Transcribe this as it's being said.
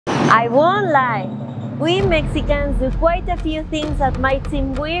I won't lie, we Mexicans do quite a few things that might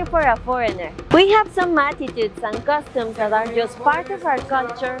seem weird for a foreigner. We have some attitudes and customs that are just part of our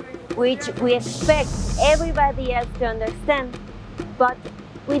culture, which we expect everybody else to understand, but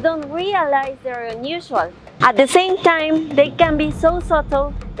we don't realize they're unusual. At the same time, they can be so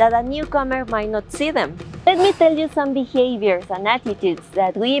subtle that a newcomer might not see them. Let me tell you some behaviors and attitudes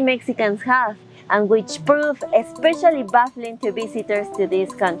that we Mexicans have and which prove especially baffling to visitors to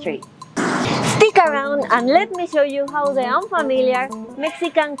this country. Stick around and let me show you how the unfamiliar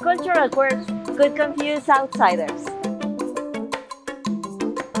Mexican cultural quirks could confuse outsiders.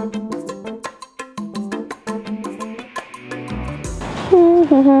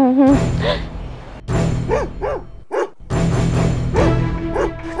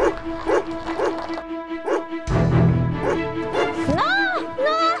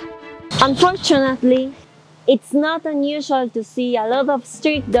 Unfortunately, it's not unusual to see a lot of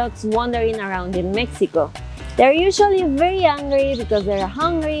street dogs wandering around in Mexico. They're usually very angry because they're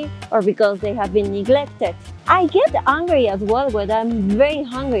hungry or because they have been neglected. I get angry as well when I'm very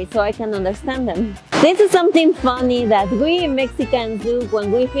hungry, so I can understand them. This is something funny that we Mexicans do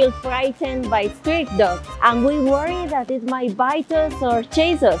when we feel frightened by street dogs and we worry that it might bite us or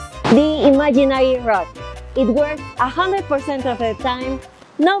chase us. The imaginary rock. It works 100% of the time.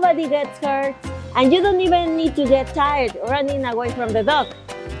 Nobody gets hurt, and you don't even need to get tired running away from the dog.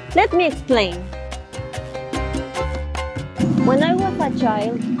 Let me explain. When I was a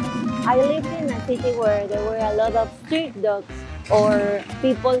child, I lived in a city where there were a lot of street dogs or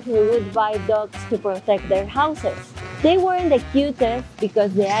people who would buy dogs to protect their houses. They weren't the cutest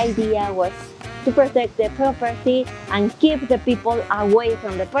because the idea was to protect the property and keep the people away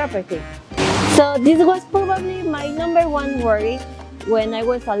from the property. So this was probably my #1 worry when I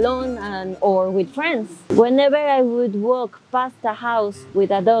was alone or with friends. Whenever I would walk past a house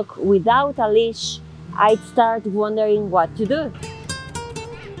with a dog without a leash, I'd start wondering what to do.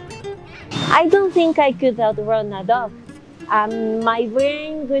 I don't think I could outrun a dog, and my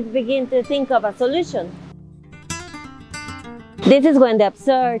brain would begin to think of a solution. This is when the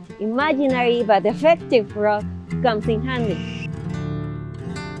absurd, imaginary but effective rock comes in handy.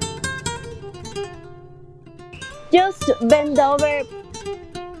 Just bend over,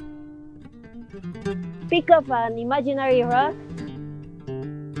 pick up an imaginary rock,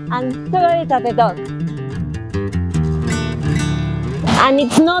 and throw it at the dog. And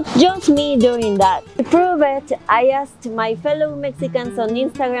it's not just me doing that. To prove it, I asked my fellow Mexicans on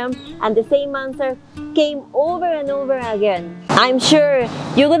Instagram, and the same answer came over and over again. I'm sure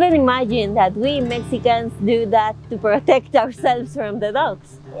you wouldn't imagine that we Mexicans do that to protect ourselves from the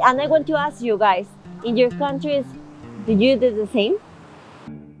dogs. And I want to ask you guys, in your countries, do you do the same?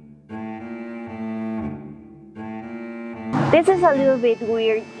 This is a little bit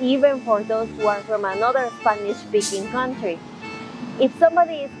weird even for those who are from another Spanish-speaking country. If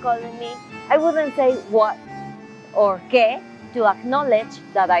somebody is calling me, I wouldn't say what or qué to acknowledge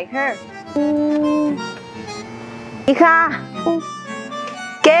that I heard. Hija,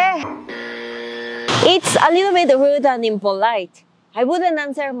 ¿qué? It's a little bit rude and impolite. I wouldn't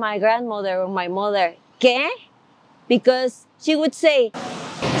answer my grandmother or my mother, ¿qué? Because she would say,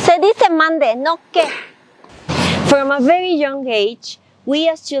 se dice mande, no que. From a very young age, we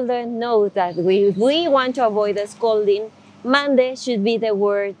as children know that if we want to avoid a scolding, mande should be the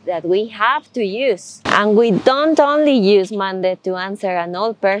word that we have to use. And we don't only use mande to answer an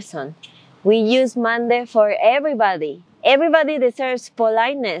old person. We use mande for everybody. Everybody deserves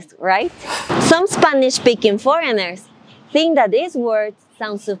politeness, right? Some Spanish-speaking foreigners think that this word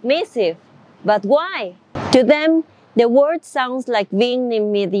sounds submissive. But why? To them, the word sounds like being in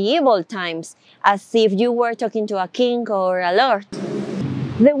medieval times, as if you were talking to a king or a lord.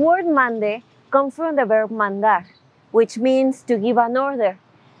 The word mande comes from the verb mandar, which means to give an order.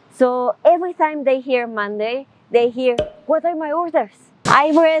 So every time they hear mande, they hear, what are my orders?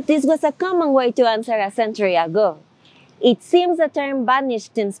 I read this was a common way to answer a century ago. It seems the term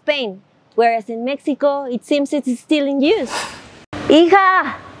vanished in Spain, whereas in Mexico, it seems it is still in use.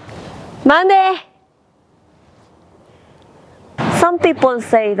 Hija, mande. Some people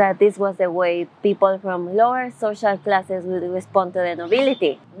say that this was the way people from lower social classes would respond to the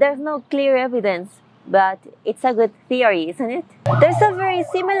nobility. There's no clear evidence, but it's a good theory, isn't it? There's a very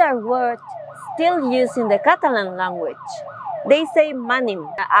similar word still used in the Catalan language. They say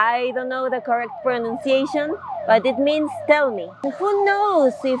manim. I don't know the correct pronunciation, but it means tell me. Who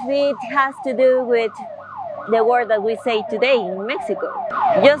knows if it has to do with the word that we say today in Mexico?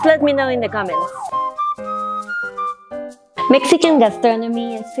 Just let me know in the comments. Mexican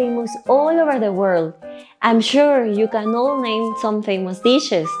gastronomy is famous all over the world. I'm sure you can all name some famous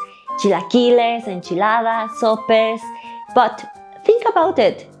dishes. chilaquiles, enchiladas, sopes. But think about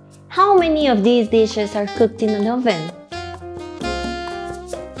it. How many of these dishes are cooked in an oven?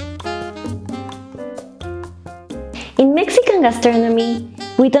 In Mexican gastronomy,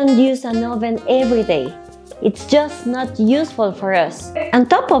 we don't use an oven every day. It's just not useful for us. On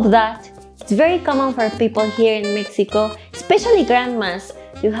top of that, it's very common for people here in Mexico, especially grandmas,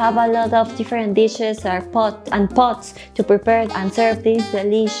 to have a lot of different dishes or pots to prepare and serve this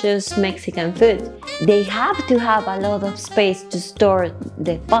delicious Mexican food. They have to have a lot of space to store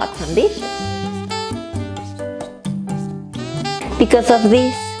the pots and dishes. Because of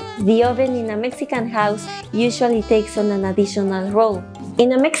this, the oven in a Mexican house usually takes on an additional role.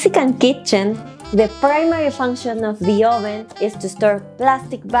 In a Mexican kitchen, the primary function of the oven is to store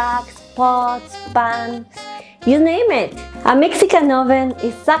plastic bags, pots, pans, you name it. A Mexican oven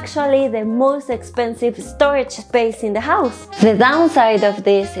is actually the most expensive storage space in the house. The downside of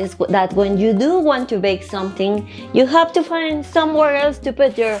this is that when you do want to bake something, you have to find somewhere else to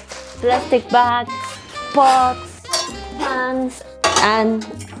put your plastic bags, pots, pans, and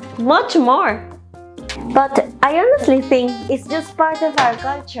much more. But I honestly think it's just part of our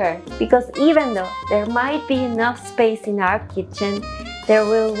culture, because even though there might be enough space in our kitchen, there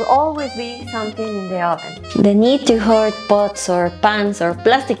will always be something in the oven. The need to hoard pots or pans or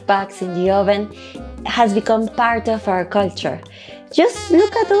plastic bags in the oven has become part of our culture. Just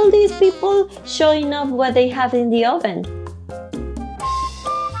look at all these people showing off what they have in the oven.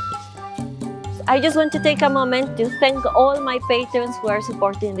 I just want to take a moment to thank all my patrons who are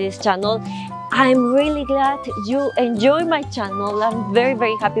supporting this channel. I'm really glad you enjoy my channel. I'm very,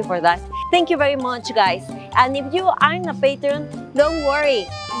 very happy for that. Thank you very much, guys. And if you aren't a patron, don't worry.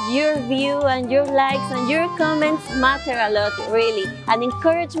 Your view and your likes and your comments matter a lot, really, and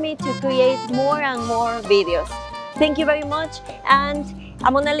encourage me to create more and more videos. Thank you very much, and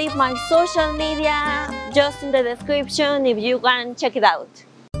I'm gonna leave my social media just in the description if you can check it out.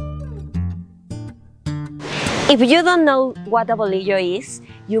 If you don't know what a bolillo is,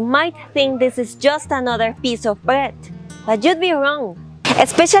 you might think this is just another piece of bread, but you'd be wrong,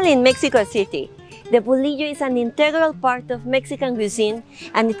 especially in Mexico City. The bolillo is an integral part of Mexican cuisine,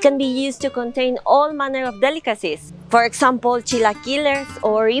 and it can be used to contain all manner of delicacies. For example, chilaquiles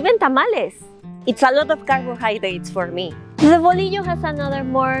or even tamales. It's a lot of carbohydrates for me. The bolillo has another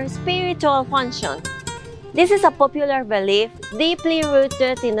more spiritual function. This is a popular belief deeply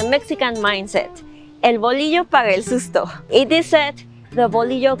rooted in the Mexican mindset. El bolillo para el susto. It is said the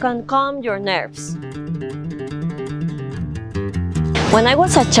bolillo can calm your nerves. When I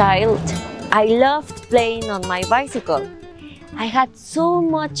was a child, I loved playing on my bicycle. I had so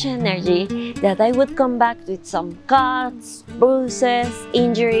much energy that I would come back with some cuts, bruises,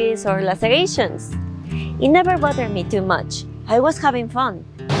 injuries, or lacerations. It never bothered me too much. I was having fun.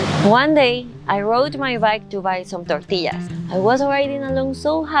 One day, I rode my bike to buy some tortillas. I was riding along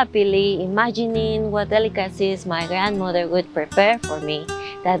so happily, imagining what delicacies my grandmother would prepare for me,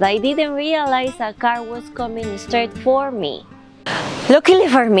 that I didn't realize a car was coming straight for me. Luckily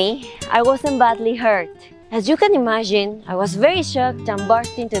for me, I wasn't badly hurt. As you can imagine, I was very shocked and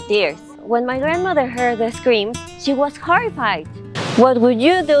burst into tears. When my grandmother heard the screams, she was horrified. What would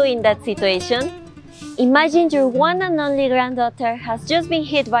you do in that situation? Imagine your one and only granddaughter has just been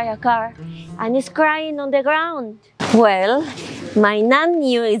hit by a car and is crying on the ground. Well, my nan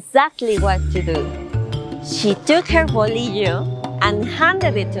knew exactly what to do. She took her bolillo and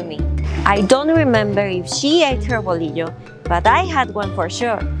handed it to me. I don't remember if she ate her bolillo, but I had one for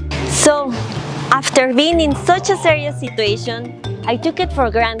sure. So, after being in such a serious situation, I took it for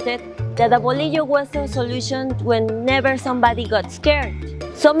granted that a bolillo was a solution whenever somebody got scared.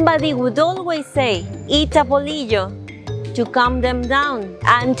 Somebody would always say, eat a bolillo, to calm them down,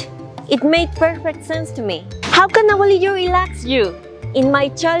 and it made perfect sense to me. How can a bolillo relax you? In my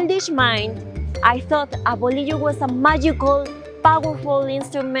childish mind, I thought a bolillo was a magical, powerful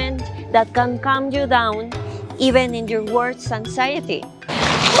instrument that can calm you down, even in your worst anxiety.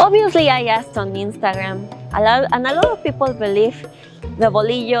 Obviously, I asked on Instagram, and a lot of people believe the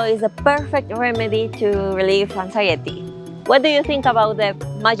bolillo is a perfect remedy to relieve anxiety. What do you think about the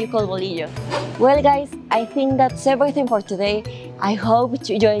magical bolillo? Well guys, I think that's everything for today. I hope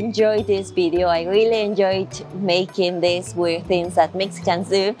you enjoyed this video. I really enjoyed making these weird things that Mexicans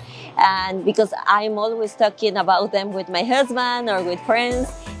do, and because I'm always talking about them with my husband or with friends.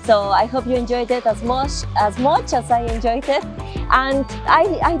 So I hope you enjoyed it as much as I enjoyed it. And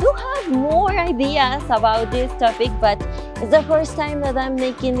I do have more ideas about this topic, but it's the first time that I'm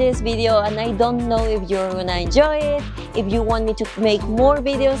making this video, and I don't know if you're gonna enjoy it, if you want me to make more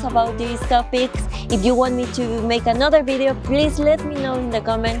videos about these topics, if you want me to make another video, please let me know in the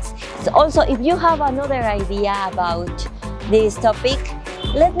comments. Also, if you have another idea about this topic,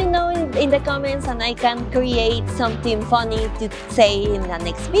 let me know in the comments and I can create something funny to say in the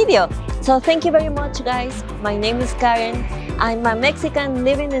next video. So thank you very much, guys. My name is Karen. I'm a Mexican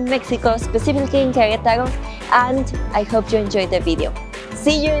living in Mexico, specifically in Querétaro, and I hope you enjoyed the video.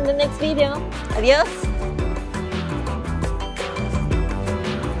 See you in the next video. Adios.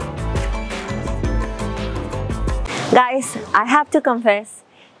 Guys, I have to confess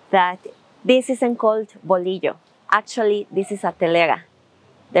that this isn't called bolillo. Actually, this is a telera.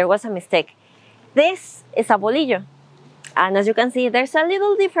 There was a mistake. This is a bolillo. And as you can see, there's a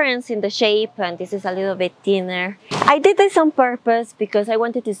little difference in the shape, and this is a little bit thinner. I did this on purpose because I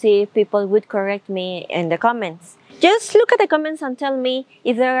wanted to see if people would correct me in the comments. Just look at the comments and tell me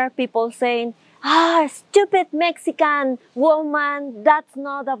if there are people saying, "Ah, stupid Mexican woman, that's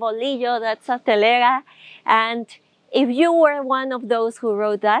not a bolillo, that's a telera." And if you were one of those who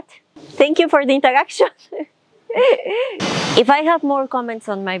wrote that, thank you for the interaction. If I have more comments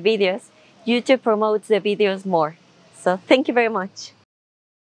on my videos, YouTube promotes the videos more. So thank you very much.